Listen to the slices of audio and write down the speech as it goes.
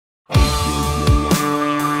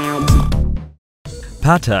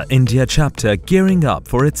PATA India chapter gearing up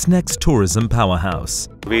for its next tourism powerhouse.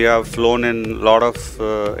 We have flown in a lot of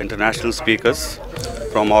international speakers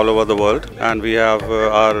from all over the world, and we have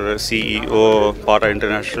our CEO, PATA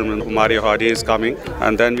International, Honorary Lohani is coming,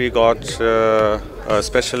 and then we got a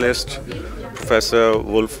specialist, Professor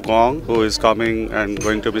Wolfgang, who is coming and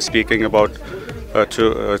going to be speaking about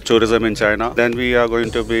tourism in China. Then we are going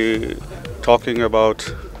to be talking about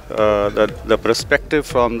the perspective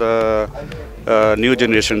from the new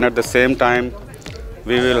generation. At the same time,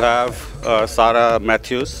 we will have Sarah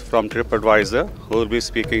Matthews from TripAdvisor, who will be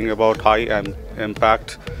speaking about high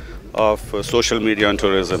impact of social media and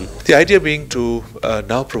tourism. The idea being to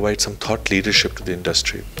now provide some thought leadership to the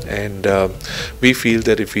industry, and we feel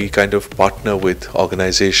that if we kind of partner with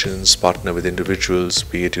organizations, partner with individuals,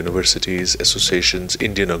 be it universities, associations,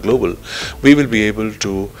 Indian or global, we will be able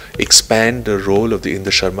to expand the role of the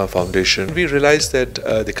SHARMA Foundation. We realized that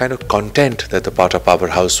the kind of content that the PATA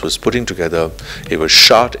Powerhouse was putting together, it was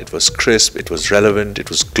short, it was crisp, it was relevant, it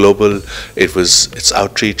was global, its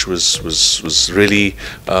outreach was really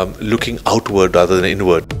looking outward rather than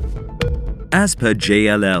inward. As per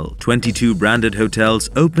JLL, 22 branded hotels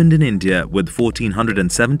opened in India with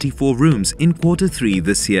 1,474 rooms in Q3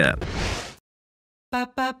 this year.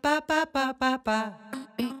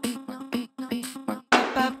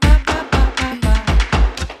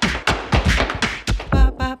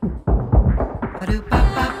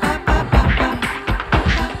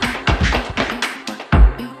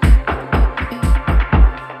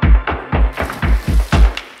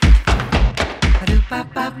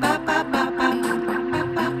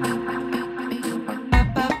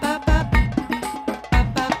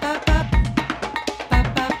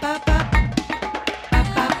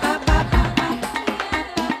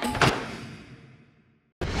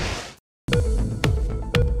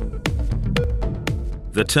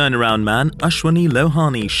 The turnaround man, Ashwani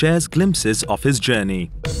Lohani, shares glimpses of his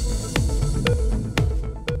journey.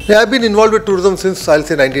 Yeah, I've been involved with tourism since, I'll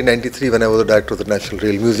say, 1993, when I was the director of the National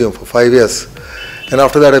Rail Museum for 5 years. And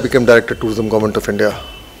after that, I became Director of Tourism, Government of India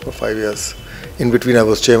for 5 years. In between, I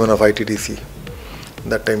was Chairman of ITDC.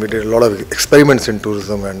 That time, we did a lot of experiments in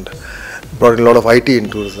tourism and brought in a lot of IT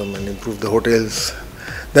in tourism and improved the hotels.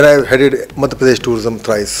 Then I headed Madhya Pradesh tourism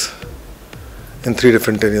thrice in 3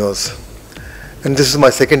 different tenures. And this is my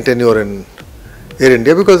second tenure in Air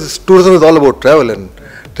India, because tourism is all about travel, and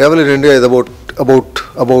travel in India is about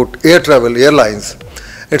air travel, airlines.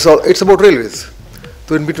 It's about railways.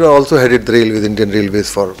 So in between, I also headed the railways, Indian Railways,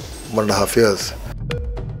 for 1.5 years.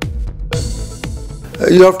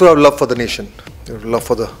 You have to have love for the nation, you have love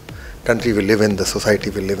for the country we live in, the society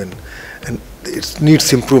we live in, and it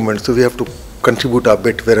needs improvement. So we have to contribute our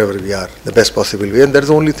bit wherever we are, the best possible way, and that is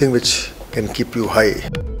the only thing which can keep you high.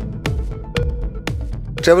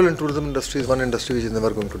 Travel and tourism industry is one industry which is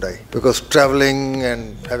never going to die, because traveling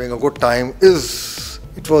and having a good time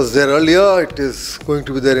it was there earlier, it is going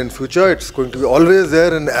to be there in future, it's going to be always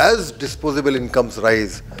there, and as disposable incomes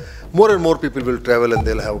rise, more and more people will travel and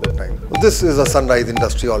they'll have a good time. This is a sunrise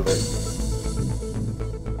industry always.